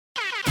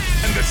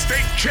the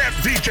state champ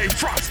DJ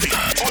Frosty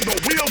on the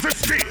wheels of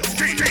steel.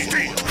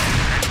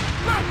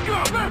 Let's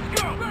go,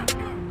 let's go.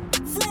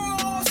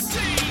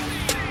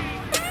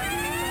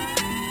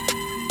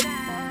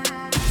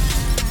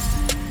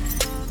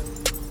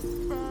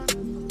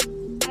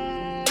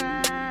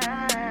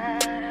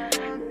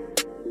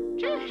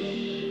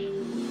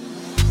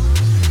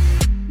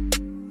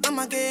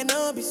 I'ma get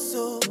no be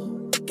so.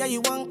 Girl,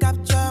 you won't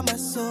capture my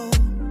soul.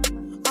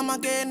 I'ma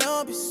get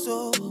no be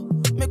so.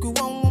 Make we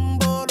one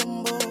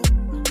bolombo.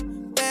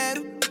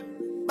 Better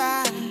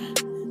bye.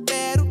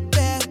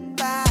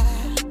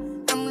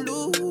 I'm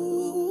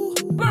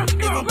loose. Let's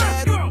go,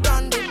 let's go.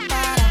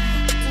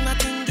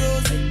 Nothing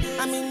Josie.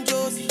 I'm in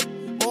Josie.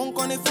 Won't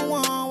call if you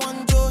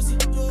want Josie.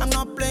 I'm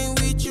not playing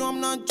with you, I'm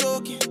not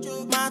joking.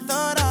 My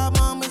thought of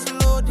mom is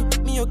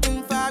loaded. Me, you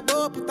can fight,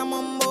 but I'm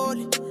on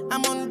molly.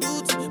 I'm on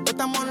duty,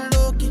 but I'm on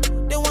low-key.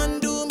 They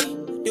want do me,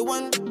 they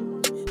want do me,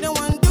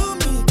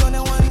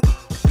 gonna want.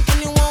 When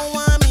you won't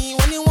want me,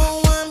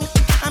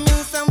 I'm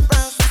in San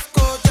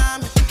Francisco,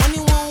 Jamie. When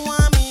you won't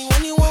want me,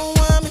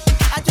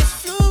 I just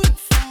flew in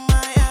from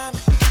Miami.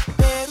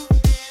 Peru.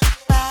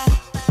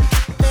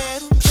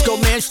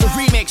 Scope manage the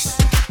remix.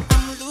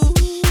 I'm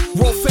loose.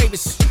 World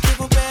famous.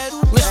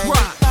 Let's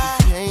rock.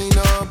 Ain't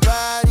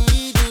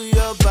nobody do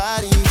your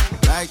body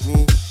like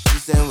me. She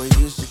said, well,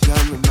 you should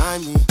come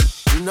remind me.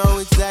 You know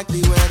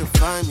exactly where to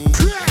find me.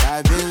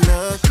 I've been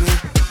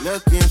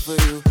looking for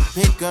you.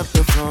 Pick up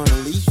the phone, the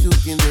least you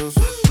can do.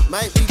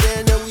 Might be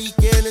there in a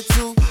weekend or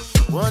two.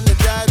 Wanna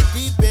dive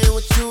deep in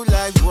with you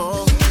like,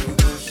 whoa. You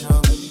gon'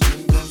 show me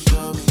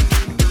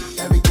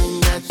everything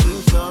that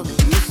you told me.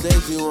 You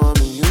said you want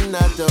me, you're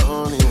not the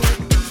only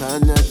one.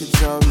 Tryna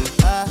control me.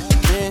 I've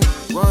been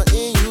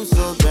wanting you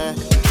so bad,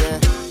 yeah.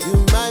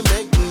 You might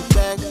make me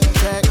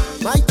backtrack.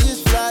 Might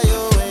just fly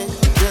away.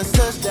 Just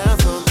touch down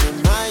from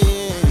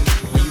Miami.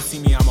 When you see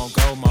me, I'm on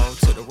go mode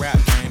to the rap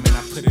game, and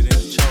I put it in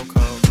the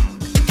chokehold.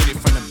 Hit it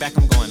from the back,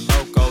 I'm going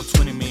loco.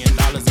 $20 million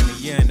in a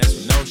year, and that's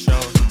with no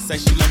show. Say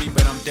she love me,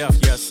 but I'm deaf,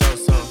 yeah, so.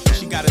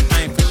 She got a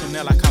thing for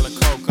Chanel, I call her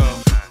Coco.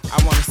 I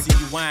wanna see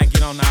you whine,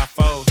 get on our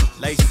fold.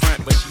 Lace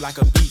front, but she like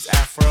a Beats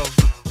afro.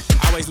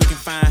 Always looking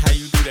fine, how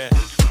you do that?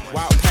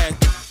 Wild past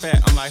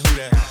fat, I'm like, who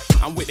that?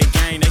 I'm with the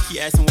gang, they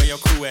keep asking where your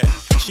crew at.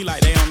 She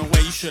like, they on the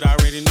way, you should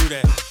already knew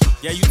that.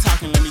 Yeah, you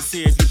talking, let me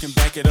see if you can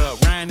back it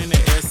up. Riding in the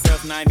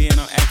SF90 and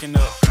I'm acting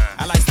up.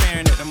 I like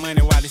staring at the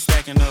money while they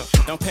stacking up.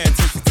 Don't pay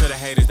attention to the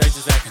haters, they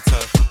just acting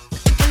tough.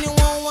 When you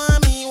won't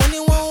want me,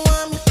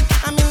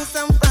 I'm in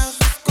San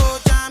Francisco,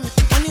 Jamie.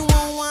 When you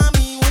won't want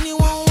me,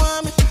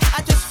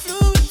 I just flew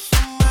in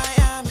from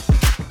Miami.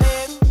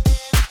 Peru.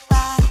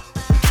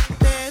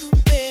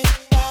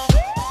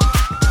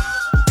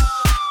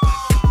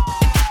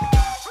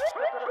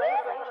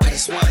 I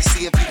just wanna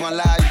see if you gon'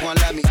 lie, you gon'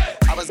 love me.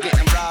 I was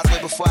getting bras way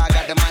before I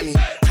got the money.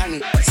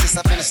 Honey, since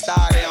I've been a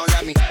star, they don't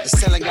love me. The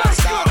ceiling got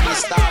stars, from the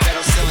star, that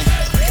don't ceiling.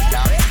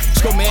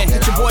 Let's go, man.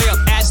 Hit your boy up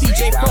at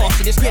DJ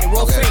Frosty. Just get it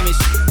world famous.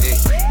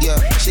 Yeah,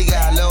 she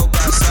got a little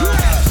buzz, so I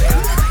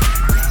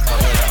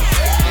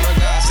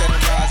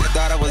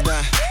thought I was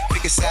done.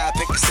 Pick a side,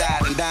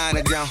 and dine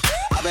a jump.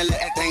 I've been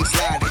letting things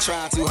slide, they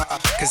trying too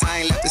hard. Cause I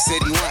ain't left the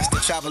city once to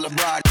travel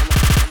abroad.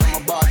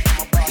 I'm a bar.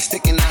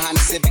 Sticking a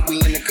Honda Civic,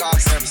 we in the car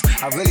service.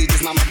 I really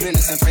just mind my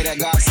business and pray that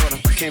God sort them.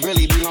 Can't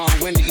really be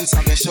long-winded, you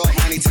talking short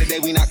money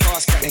today, we not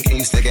cost-cutting. Can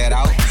you stick it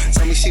out?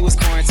 Told me she was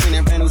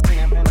quarantining, brand new.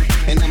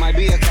 And there might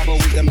be a couple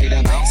weeks to make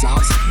them bounce. So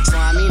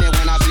I mean it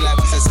when I be like,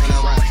 what's this turn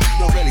around?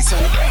 No, really turn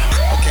it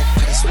around. Okay,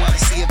 I just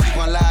wanna see if you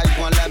gon' lie, you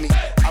gon' love me.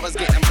 I was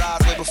getting bras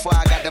way before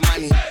I got the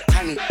money.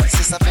 Honey,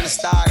 since I've been a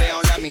star, they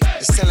don't love me.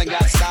 The ceiling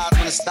got stars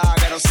when the star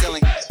got no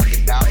ceiling.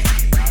 Stick it out,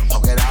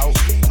 poke it out,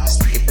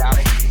 stick it out,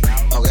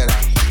 poke it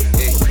out.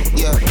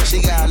 Yeah,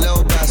 she got a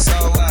little buzz,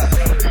 so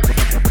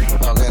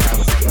poke it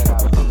out.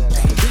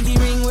 Pinky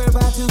ring, we're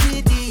about to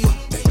be deep.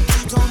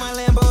 You told my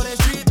Lambo that's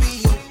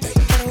drippy.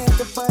 I have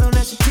to fight on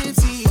that shit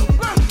tipsy.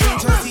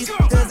 Can't trust these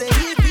cause they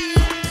hit me.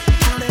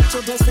 Know that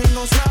your best friend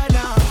gon' slide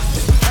now.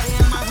 Party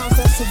in my house,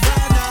 that's a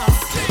vibe now.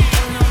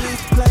 Don't know me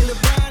play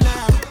LeBron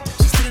now.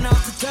 She's sitting off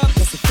the top,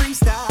 that's a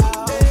freestyle.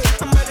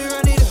 I'm about to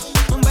run it up.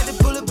 I'm about to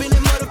pull up in that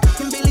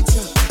motherfucking Billy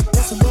truck.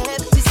 That's a bad,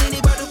 just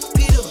anybody to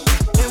get up.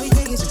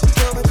 Everything is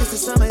over just to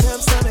sum it up.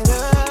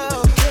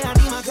 Yeah, I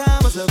need my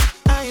commas up.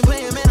 I ain't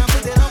playing, man, I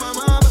put that on my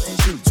mama and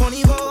shoot.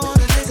 24 on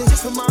the list,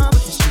 just for mama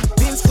and shoot.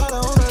 Vince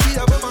Carter on the beat,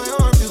 I put my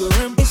arm through the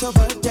rim. It's your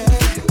birthday.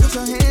 Put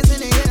your hands in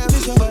the air,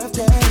 it's your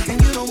birthday.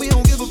 And you know we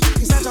don't give a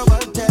fuck, it's not your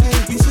birthday.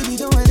 You should be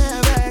doing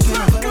that back in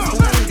the first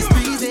place. Just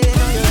breeze it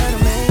on your head,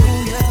 man.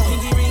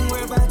 Pinky ring,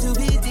 we're about to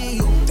be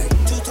deep.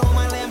 Two-tone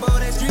my Lambo,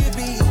 that's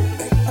drippy.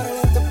 But I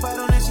left the fight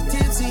on that shit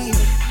tipsy.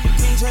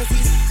 Can't trust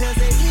these cause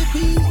they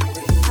hippie.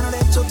 I know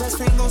that your best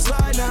friend gon'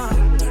 slide now.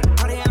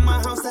 Party at my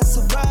house, that's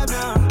a vibe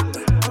now.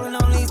 Pulling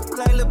on these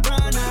like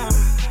LeBron now.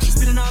 She's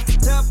spitting off the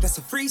top, that's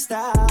a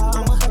freestyle.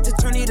 I'm about to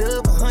turn it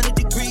up 100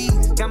 degrees.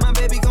 Got my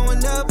baby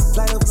going up,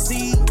 fly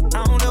overseas.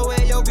 I don't know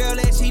where your girl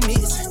at, she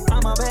missing.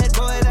 I'm a bad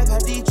boy like a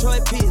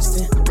Detroit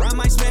Piston. I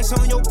might smash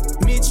on your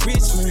Mitch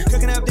Richmond.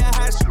 Cooking up that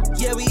hot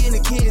shit, yeah, we in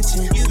the kitchen.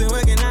 attention. You been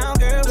working out,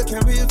 girl, looking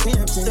real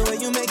tempting. The way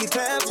you make it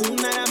clap,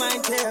 tonight I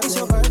might tell. It's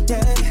your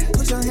birthday,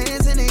 put your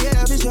hands in the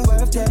air, it's your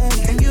birthday.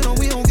 And you know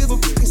we don't give a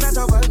f***, it's not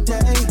your birthday.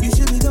 You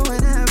should be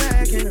doing that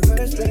back in the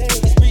first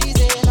place.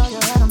 Breezing on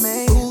your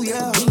automated. Ooh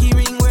yeah, pinky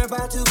ring, we're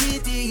about to be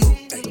the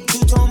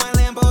two-tone my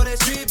Lambo,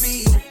 that's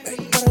trippy. But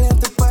I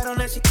left the fight on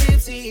that she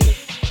tipsy.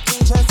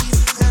 Can't trust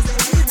these cause they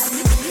hit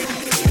me.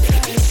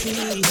 She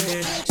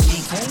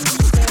can't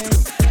stay.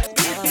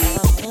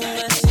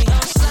 She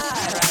gon'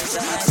 slide right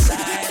to my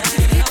side.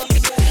 I know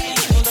you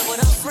pulled up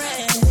with a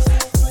friend.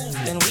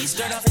 Then we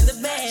start off in the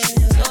bed.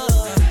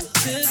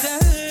 Took her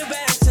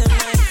back to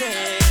my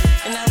crib.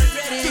 And I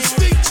regret it. The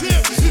state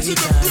champ is in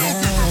the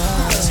building.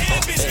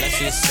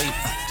 She asleep,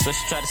 so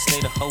she tried to stay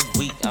the whole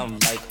week. I'm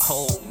like,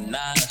 oh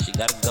nah, she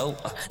gotta go.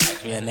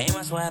 Ask me her name,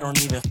 I swear I don't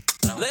even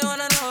know. They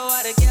wanna know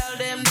why the girl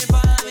them dip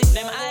on me.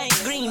 Them I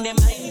ain't green, them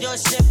I ain't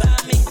just ship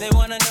on me. They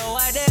wanna know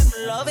why them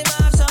love him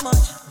off so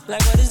much.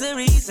 Like what is the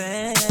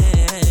reason?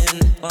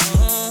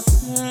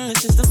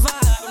 It's just the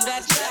vibe,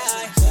 that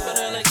try. Put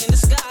her like in the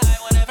sky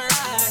whenever I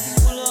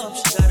pull up.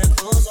 She got her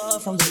clothes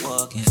off from the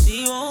walk, and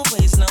she won't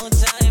waste no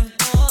time.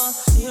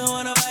 You don't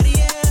want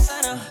nobody else,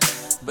 I know.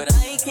 But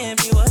I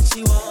can't be what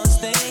she wants.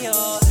 They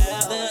all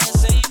have the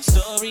same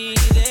story.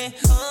 They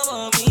all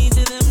want me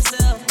to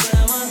themselves, but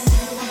I'm on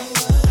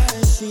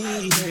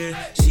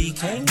she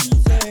can't be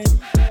there.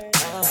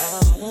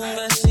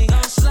 But she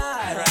gon'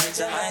 slide right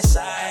to my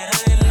side.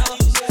 I know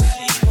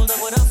she pulled up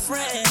with a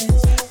friend.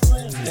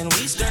 Then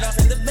we start off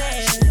in the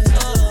bed.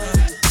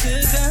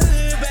 Took her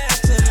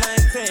back to my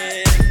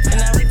crib,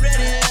 and I regret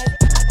it.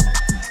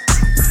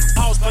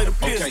 House play the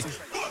piss.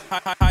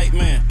 Okay. Hype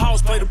man.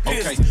 House play the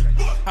piss. Okay.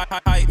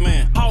 Hype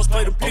man. House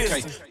play the piss.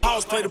 Okay.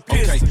 House play the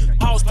piss. Okay.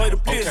 House play the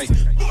piss. Okay.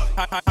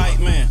 Hype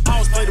man.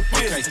 House play the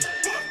piss.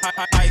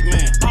 Hype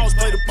man. House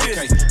play the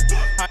piss.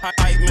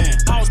 Hype man.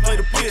 House play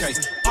the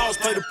piss. House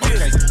play the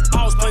piss.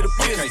 House play the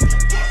piss.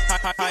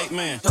 Hype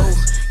man.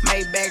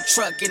 Maybach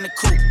truck in the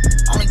coupe.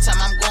 Only time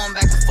I'm going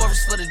back and forth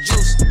is for the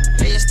juice.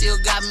 They still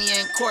got me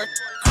in court.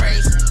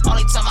 Crazy.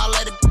 Only time I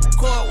let it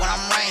court when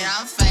I'm rain.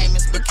 I'm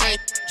famous, but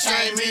can't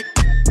shame me.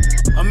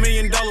 $1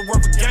 million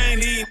worth of game,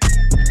 these.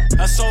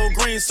 I sold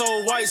green,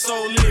 sold white,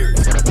 sold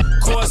lyrics.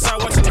 Courtside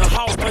watching the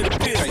house play the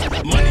piss.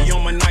 Money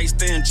on my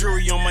nightstand,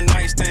 jewelry on my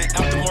nightstand.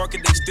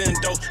 Aftermarket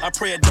extendo, I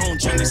pray it don't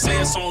jam. They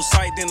say it's on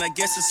site, then I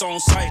guess it's on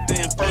site.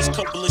 Then first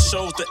couple of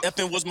shows, the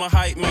effing was my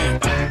hype man.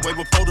 Way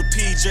before the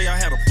PJ, I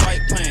had a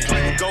flight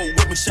plan. Go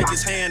with me, shake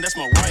his hand, that's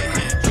my right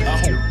hand. I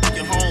hope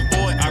your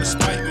homeboy out of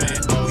spite,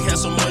 man. We had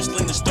so much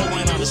lean, the store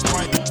ain't out of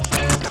Sprite.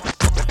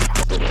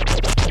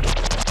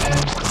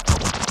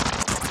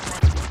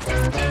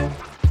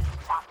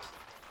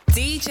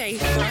 DJ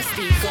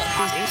Frosty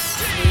got this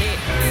lit.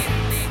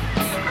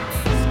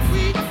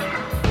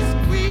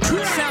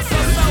 Sounds so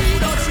low,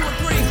 don't you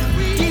agree?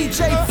 DJ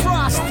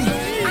Frosty.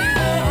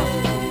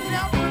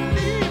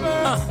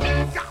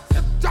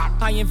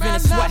 I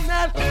invented sweat.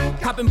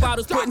 Popping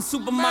bottles, putting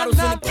supermodels in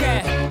the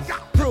cab.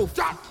 Proof.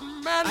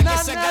 I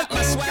guess I got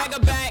my swagger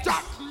back.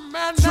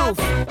 Truth.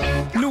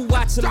 New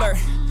watch alert.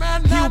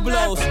 Hue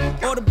blows.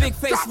 Or the big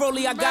face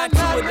rollie, I got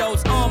 2 of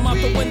those. Arm out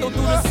the window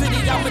through the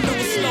city, I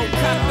maneuver slow.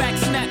 Cut back,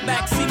 snap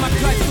back, see my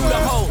cut through the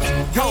hole.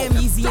 Damn,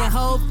 Yeezy and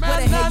Hov, where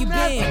the hell you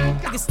been?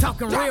 Niggas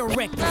talking real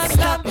reckless,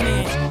 stop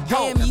man.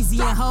 Damn, Yeezy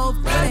and Hov,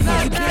 where the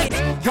hell you been?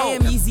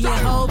 Damn, Yeezy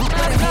and Hov, where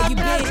the hell you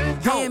been?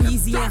 Damn,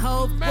 Yeezy and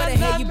Hov, where the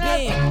hell you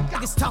been?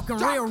 Niggas talking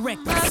real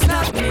reckless,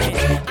 stop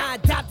man. I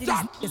adopted these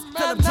niggas,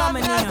 Philip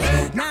drumming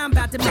them. Now I'm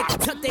about to make them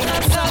tuck their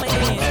whole summer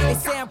in. They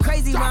say I'm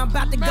crazy, but I'm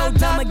about to go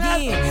dumb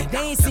again. They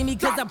ain't see me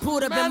cause I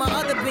pulled up in my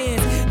other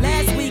bins.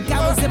 Last week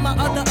I was in my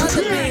other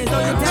bins.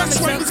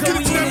 That's right, let's get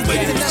into that,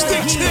 ladies.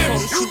 State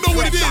champ, you know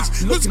what it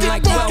is. Let's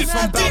get bucket.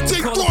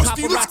 DJ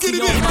Frosty, let's get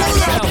it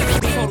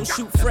in. Photo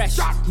shoot fresh,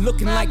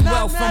 looking like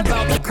wealth. I'm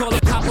about to call a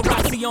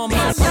paparazzi on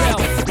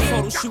myself.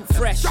 Photo shoot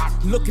fresh,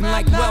 looking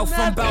like wealth.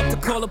 I'm about to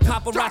call a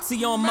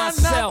paparazzi on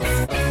myself.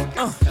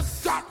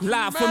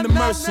 Live from the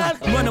Mercer,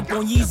 run up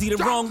on Yeezy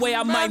the wrong way,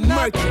 I might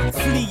murk it.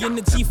 Flee in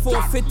the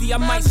G450, I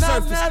might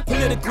surface.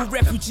 Political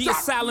refugee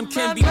asylum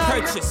can be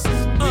purchased.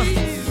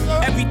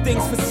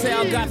 Everything's for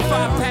sale, got 5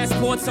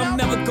 passports, I'm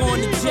never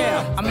going to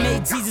jail. I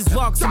made Jesus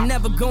walk, so I'm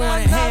never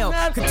going to hell.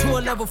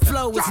 Couture level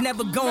flow is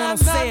never going on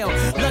sale.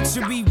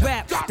 Luxury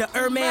rap, the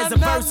Hermes of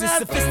verses.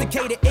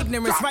 Sophisticated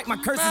ignorance, write my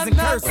curses in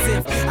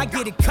cursive. I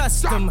get it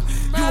custom,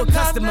 you a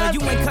customer.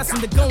 You ain't custom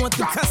to going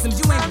through customs,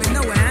 you ain't been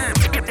knowing how.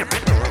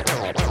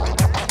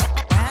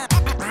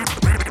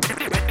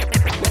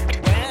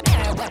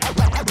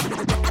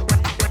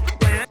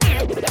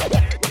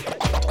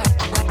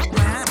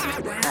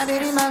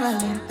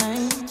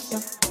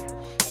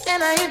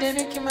 Then I hear the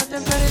Ricky my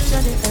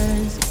temperature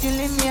difference. If you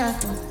leave me, I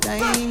could die.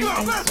 I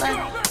swear,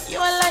 you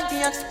are like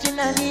the oxygen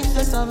I need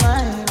to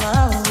survive.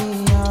 I'll be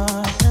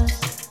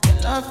honest. Your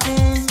love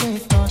is me,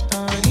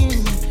 totally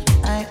me.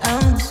 I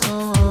am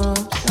so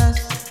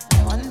obsessed. I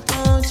want to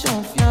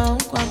choke your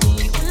kwabi.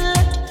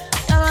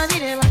 I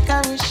need a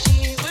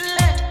wakawishi.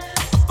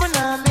 Open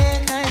up,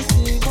 make I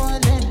see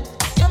golden.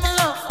 You're my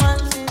love,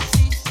 one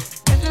city.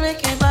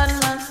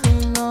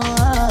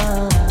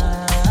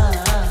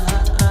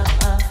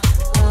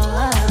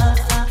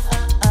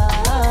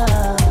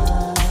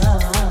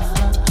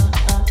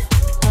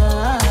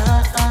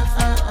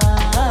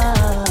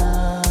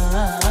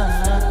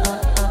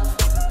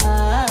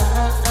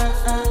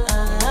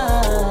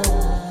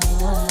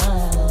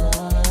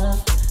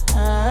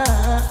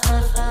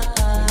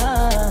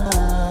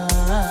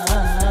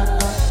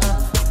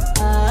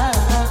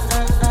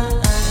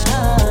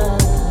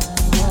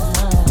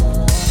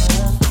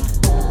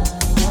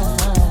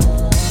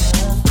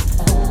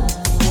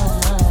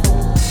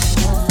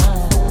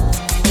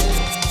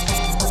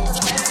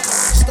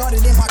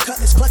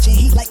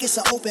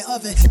 it's an open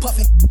oven.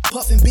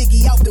 Puffin'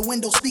 Biggie out the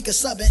window, speaker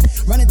subbing.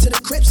 Running to the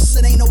Crips,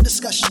 it ain't no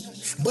discussion.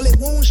 Bullet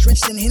wounds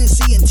drenched in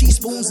Hennessy and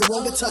teaspoons of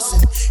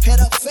Robitussin.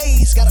 Head up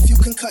phase, got a few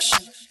concussion.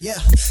 Yeah,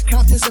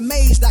 Compton's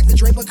amazed, Dr.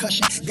 Dre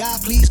percussion.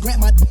 God, please grant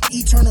my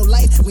eternal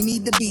life. We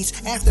need the beats.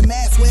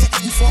 Aftermath where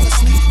you fall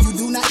asleep, you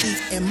do not eat.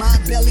 And my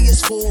belly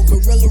is full.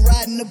 Gorilla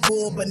riding the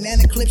bull.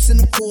 Banana clips in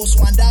the pool.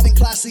 Swan diving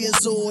classy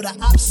azul. The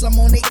ops, I'm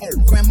on the air.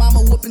 Grandmama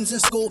whoopings in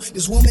school.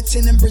 This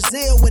Wilmington in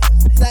Brazil with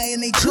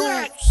in they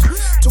jewels.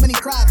 Too many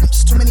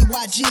problems, too many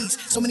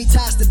YGs. So many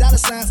ties to dollar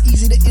signs,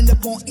 easy to end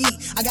up on E.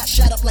 I got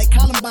shot up like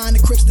Columbine. The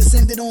Crips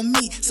descended on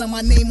me. Saw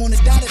my name on the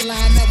dotted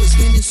line. That was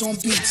vengeance on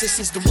beats. This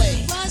is the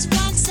way.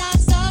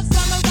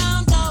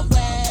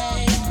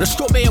 The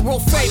Strawberry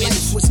World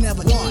Famous was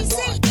never 1,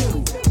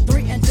 2,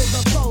 3 into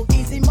the flow.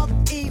 Easy mother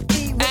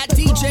at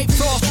DJ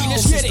Frosty,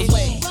 let's get it.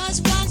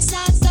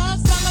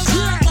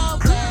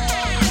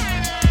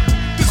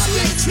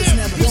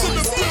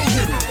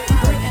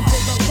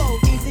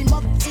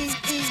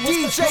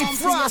 DJ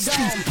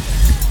Frosty.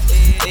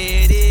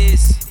 There it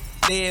is,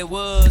 there it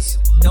was.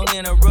 Don't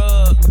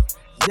interrupt,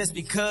 just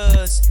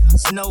because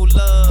it's no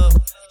love.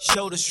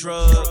 Shoulder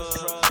shrug.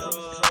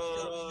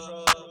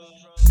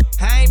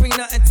 I ain't bring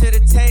nothing to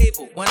the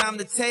table when I'm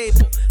the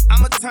table.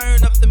 I'ma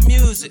turn up the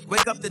music,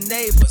 wake up the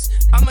neighbors.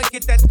 I'ma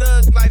get that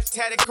thug life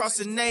tatted across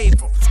the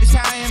navel. It's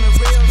how I am in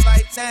real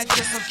life, not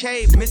just on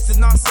cable. Mr.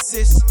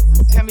 Narcissist,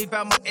 tell me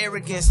about my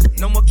arrogance.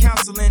 No more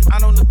counseling, I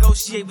don't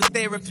negotiate with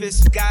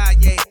therapists. God,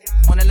 yeah,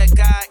 wanna let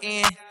God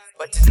in.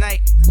 But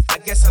tonight, I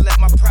guess I let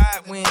my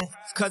pride win.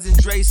 Cousin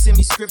Dre send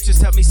me scriptures,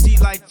 help me see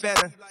life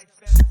better.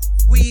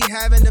 We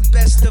having the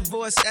best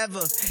divorce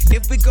ever.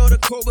 If we go to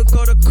court, we'll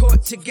go to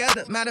court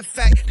together. Matter of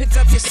fact, pick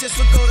up your sis,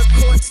 we'll go to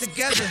court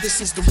together. This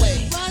is the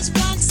way. Was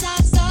one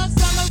side stuck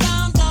from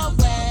around the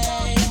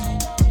way.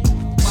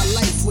 My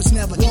life was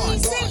never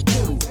 1,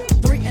 2,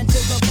 3 into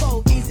the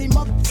flow. Easy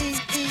mother,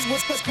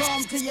 with the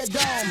calm to your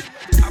dome.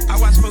 I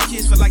watch 4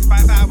 kids for like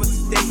 5 hours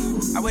a day.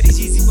 I wear these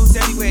Yeezy boots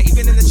everywhere,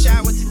 even in the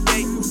shower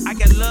today. I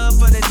got love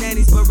for the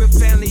nannies, but real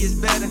family is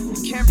better.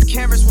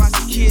 Cameras watch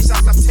the kids, I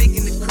stop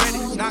taking the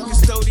credit. Not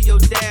custodial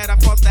dad, I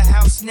bought the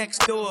house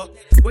next door.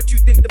 What you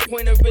think the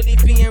point of really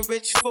being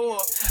rich for?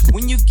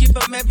 When you give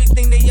them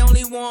everything, they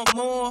only want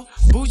more.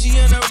 Bougie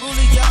and a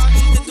ruler, y'all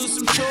need to do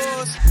some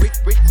chores.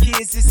 Rich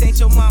kids, this ain't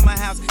your mama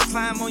house.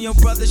 Climb on your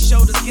brother's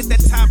shoulders, get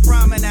that top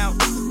ramen out.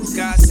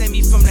 God sent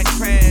me from that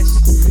crash,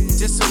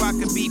 just so I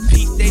could be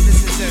Pete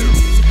Davidson's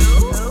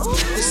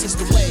earth. This is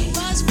the way.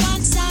 Was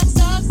one side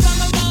stuck from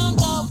around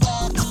the way.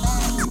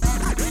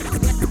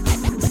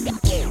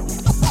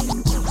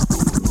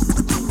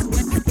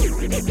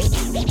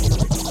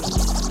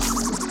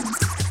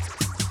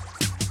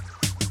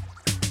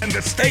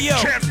 Hey yo,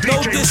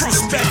 no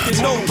disrespect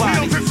to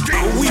nobody, but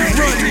we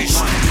run this.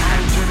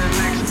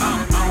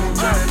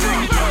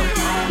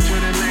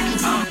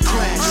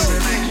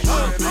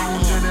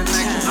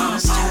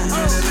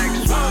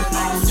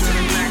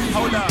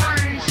 Hold up.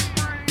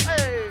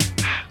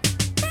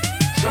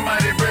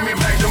 Somebody bring me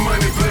back the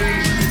money,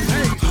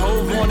 please.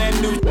 Hove on that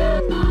new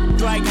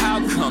like how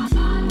come?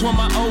 Doing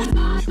my old,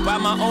 buy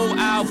my old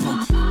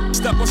album.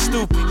 Stuck on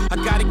stupid, I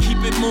gotta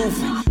keep it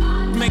moving.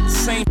 Make the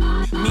same,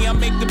 me I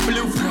make the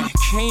blueprint.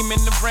 Came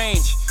in the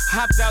range,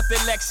 hopped out the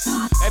Lexus.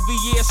 Every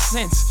year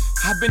since,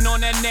 I've been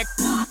on that neck.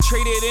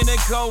 Traded in a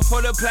gold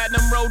for the platinum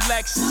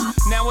Rolexes.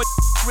 Now a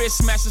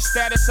wrist match the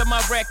status of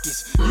my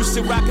records. Used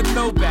to rock a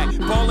throwback,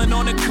 ballin'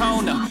 on a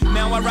corner.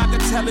 Now I rock a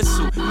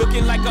telesuit,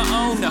 looking like a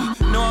owner.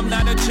 No, I'm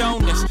not a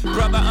Jonas,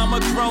 brother, I'm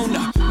a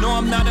grown-up. No,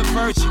 I'm not a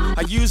virgin,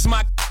 I use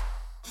my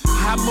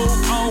I move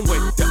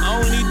onward, the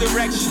only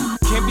direction.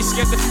 Can't be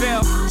scared to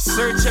fail,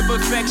 search of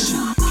perfection.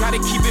 Gotta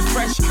keep it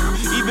fresh, girl,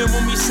 even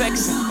when we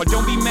sexin'. But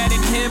don't be mad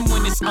at him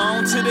when it's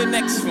on to the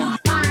next one.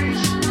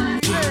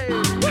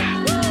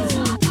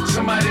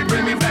 Somebody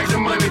bring me back the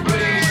money,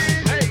 please.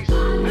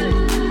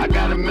 I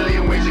got a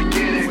million ways to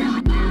get it.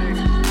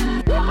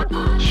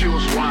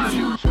 Choose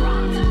one.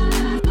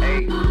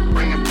 Hey,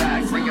 bring it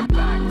back, bring it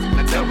back.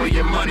 Now double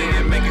your money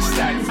and make it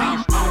stack.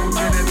 I'm on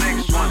to the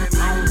next one.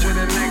 On to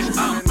the next.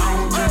 I'm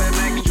on to the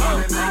next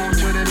one. On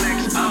to the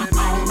next. I'm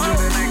on to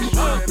the next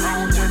one.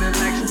 On to the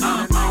next.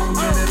 I'm on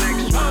to the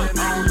next one.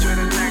 On to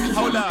the next.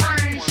 Hold up.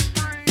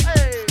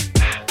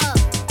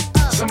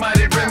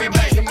 Somebody bring me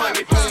back the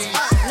money, please.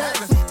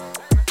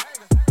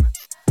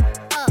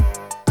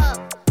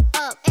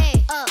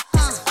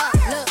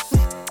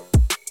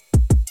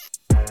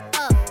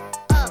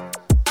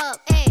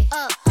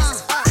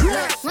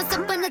 Once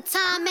upon a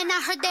time, and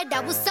I heard that I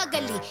was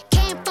ugly.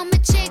 Came from a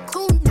chick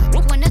who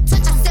knew when I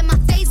touch, I said my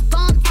face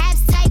bomb,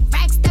 abs tight,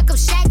 racks stuck up,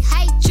 shack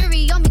height,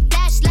 jury on me,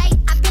 flashlight.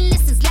 I've been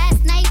listening since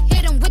last night.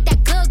 Hit 'em with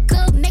that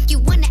good, make you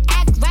wanna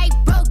act right.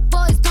 Broke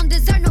boys don't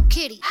deserve no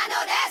kitty. I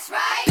know that's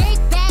right. Big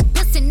bag,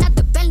 bustin' out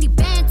the Bentley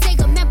band.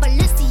 Take a man,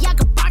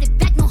 Balenciaga brought it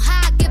back. Know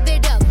how I give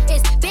it up.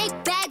 It's big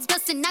bags,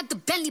 bustin' out the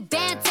Bentley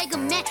band. Take a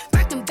man,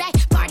 working back,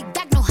 party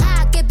back. Know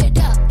how I give it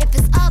up. If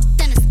it's up,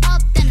 then it's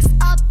up, then it's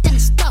up, then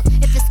it's stuff.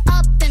 If it's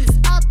up, then it's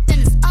up, then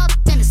it's up,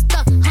 then it's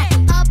stuff.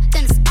 Up,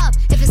 then it's up.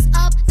 If it's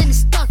up, then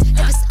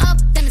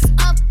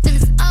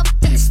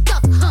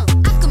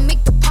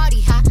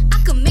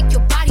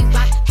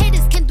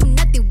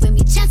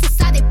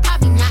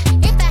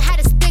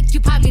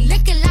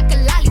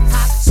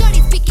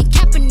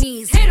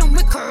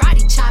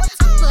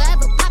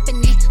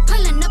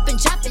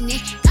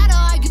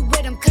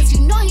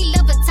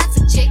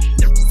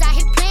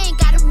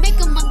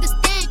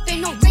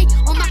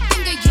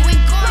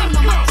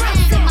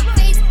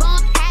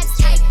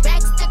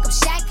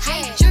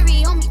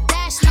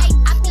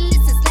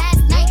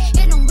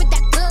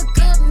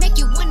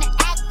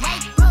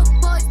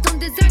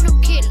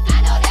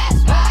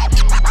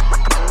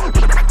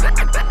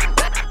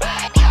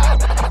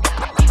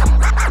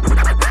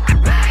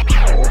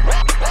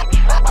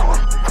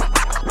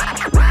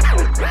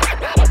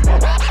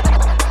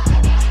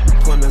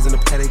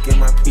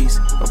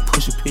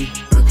push a P.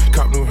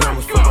 Cop new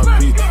hammers for my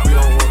P. We don't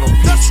want no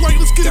peace. That's right,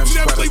 let's get into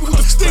that flavor with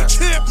the state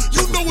champ.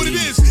 You know what it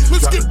is.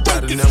 Let's get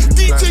focused.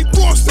 DJ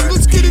Frosty,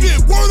 let's get it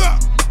in. Word up.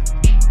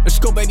 Let's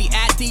go, baby,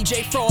 at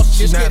DJ Frost.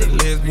 She's not a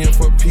lesbian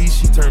for peace,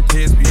 she turned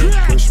lesbian.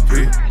 Push a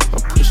P,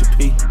 I'm push a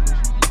P.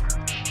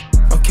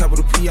 I'm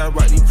capital P, I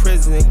write the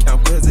president,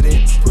 count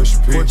presidents. Push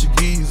a P.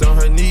 Portuguese on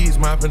her knees,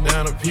 mopping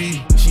down a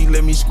P. She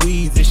let me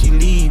squeeze and she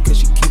leave, cause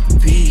she keep a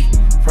P.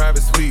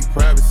 Private suite,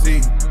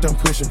 privacy, I'm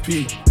pushing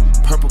P.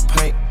 Purple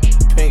paint,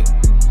 pink,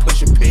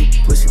 pushing P.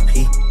 Pushing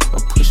P,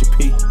 I'm pushing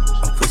P.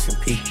 I'm pushing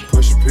P.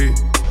 Push a P,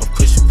 I'm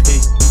pushing P.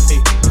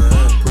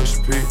 Push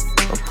a P,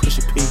 I'm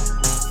pushing P.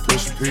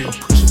 Push a P, I'm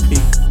pushing P.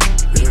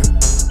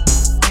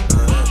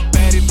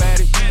 Baddie,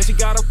 baddie, and she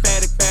got a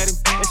fatty, fatty.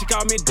 And she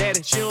call me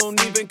daddy, she don't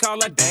even call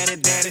her daddy,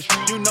 daddy.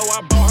 You know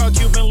I bought her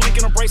Cuban link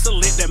and a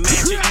bracelet that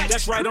match it.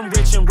 That's right, I'm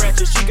rich and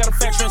ratchet. She got a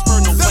fax transfer,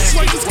 no That's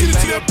right, let's get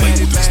into that play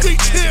with the state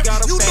champ.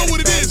 You know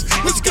what it is.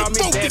 Let's get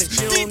focused.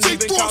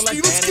 DJ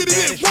Frosty, let's get it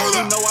in. Word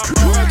up. You know I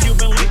bought her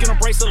Cuban link and a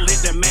bracelet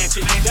that match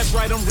it. That's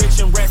right, I'm rich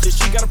and ratchet.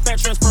 She got a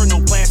fax transfer, no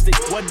plastic.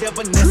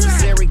 Whatever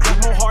necessary, got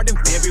more heart than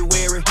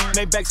February.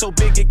 Made back so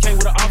big it came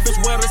with an office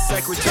where the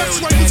secretary. That's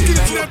right, let's get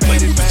into that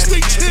play with the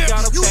state champ.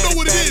 You know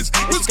what it is.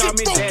 Let's get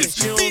focused.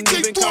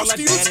 DJ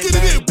Frosty, let's get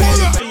it in. Word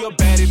up. She a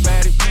baddie,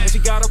 baddie, and she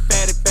got a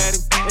fatty, fatty.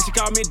 And she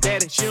call me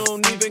daddy, she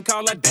don't even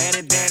call her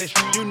daddy, daddy.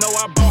 You know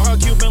I bought her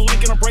Cuban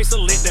link and a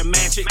bracelet that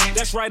match it.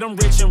 That's right, I'm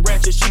rich and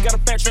ratchet. She got a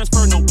fat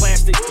transfer, no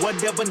plastic.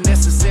 Whatever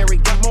necessary,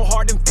 got more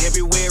heart than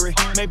February.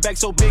 Made back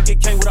so big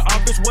it came with an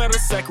office where the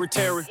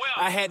secretary.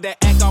 I had that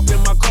act off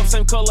in my cup,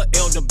 same color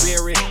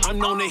elderberry. I'm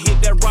known to hit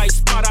that right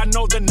spot, I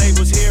know the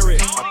neighbors hear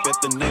it. I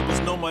bet the neighbors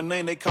know my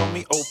name, they call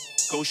me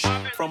Ghost.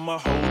 From my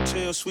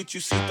hotel suite,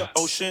 you see the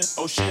ocean.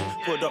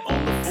 Put her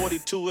on the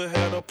 42, it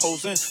had her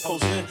posing.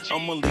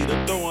 I'ma leave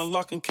the door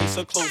unlocked in case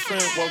a close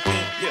friend walk in.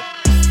 Yeah.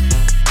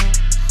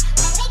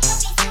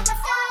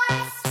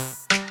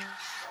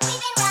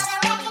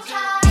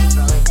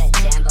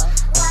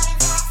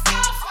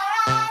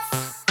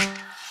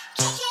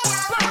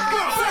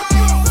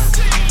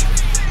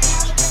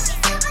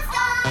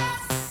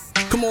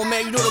 Come on,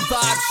 man, you know the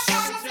vibes.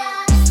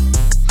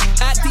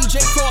 At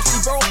DJ Frosty,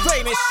 bro,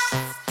 famous.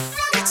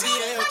 Say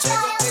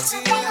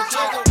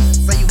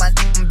you my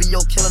be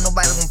your killer,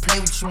 nobody gon'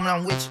 play with you when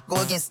I'm with you. Go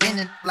against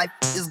ending like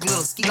this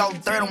glitter. Ski all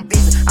third on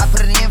business. I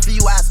put it in for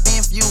you, I spin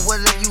for you.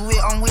 Whatever you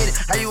with, I'm with it.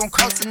 How you gon'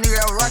 cross the nigga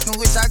out rockin'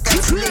 with you? I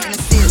got you living in the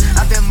city.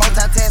 I been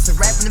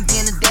multitasking, rapping and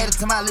being the daddy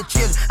to my little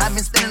children. I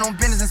been spinning on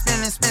business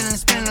and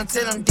spinning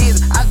until I'm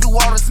dizzy. I do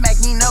all the smack,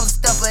 you never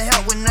step or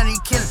help with none of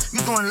you killers.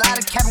 You doing a lot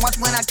of capping, watch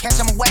when I catch,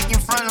 I'ma whack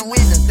in front of the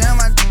witness. Damn,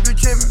 I you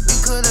trippin', we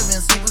could've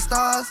been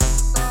superstars.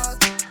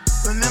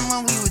 Remember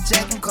when we were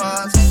jacking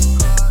cars?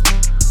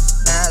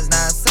 Now it's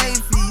not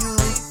safe for you.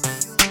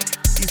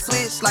 You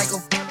switch like a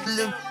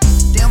little.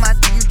 Damn, I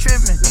think you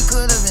trippin'. We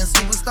could've been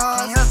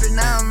superstars. Can't help it,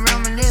 now I'm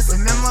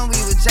reminiscing. Remember when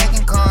we were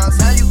jacking cars?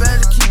 Now you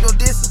better keep your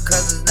distance,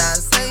 cause it's not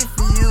safe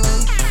for you.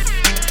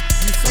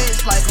 You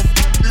switch like a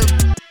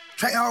little.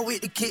 Track hard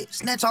with the kick,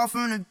 snatch off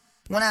from the.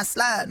 When I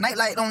slide,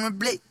 nightlight on the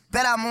blick.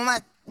 Bet I'm on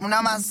my. When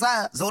I'm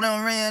outside, so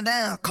them ran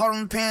down, caught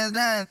them pants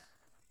down.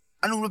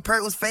 I knew the perk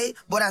was fake,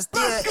 but I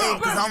still ate,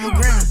 cause I'm a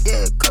grin.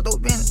 Yeah, cut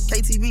those bins,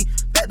 KTV,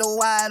 back door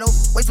wide open.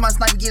 Wait till my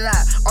sniper get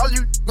out, all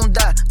you gon'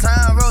 die.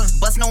 Time rolling,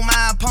 bustin' on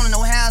my opponent,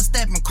 no hand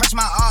stepping. Crush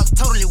my arcs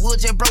totally,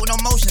 wood jet broke,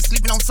 no motion.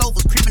 Sleeping on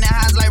sofas, creeping in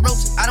highs like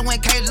roaches. I done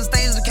went cages and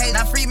stages of cage.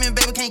 Now free me,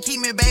 baby, can't keep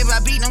me, baby. I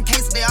beat them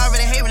cases, they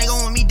already hate me. They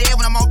gon' want me dead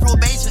when I'm on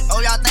probation.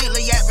 Oh, y'all think Lil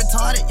Yak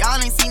retarded? Y'all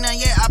ain't seen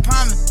nothing yet, I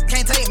promise.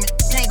 Can't take me,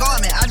 can't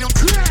guard me. I been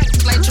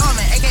like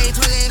Charmin, aka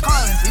 28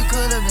 Carlin. We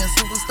could've been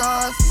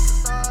superstars.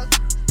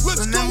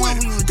 Let's remember go in,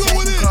 when we were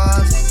going in.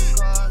 Cars.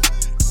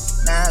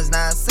 Now it's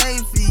not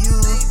safe for you.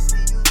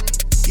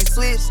 You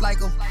switch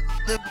like a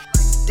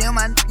damn,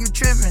 you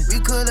trippin'. We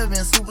could've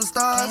been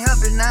superstars. Can't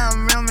help it, now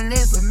I'm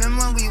reminiscing.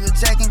 Remember when we were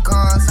checking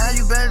cars? Now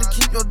you better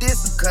keep your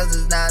distance, cause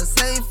it's not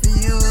safe for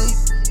you.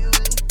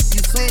 You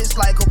switch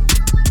like a.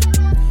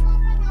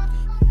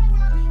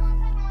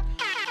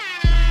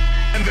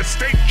 And the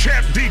state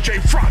champ DJ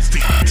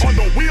Frosty on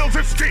the wheels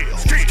of steel.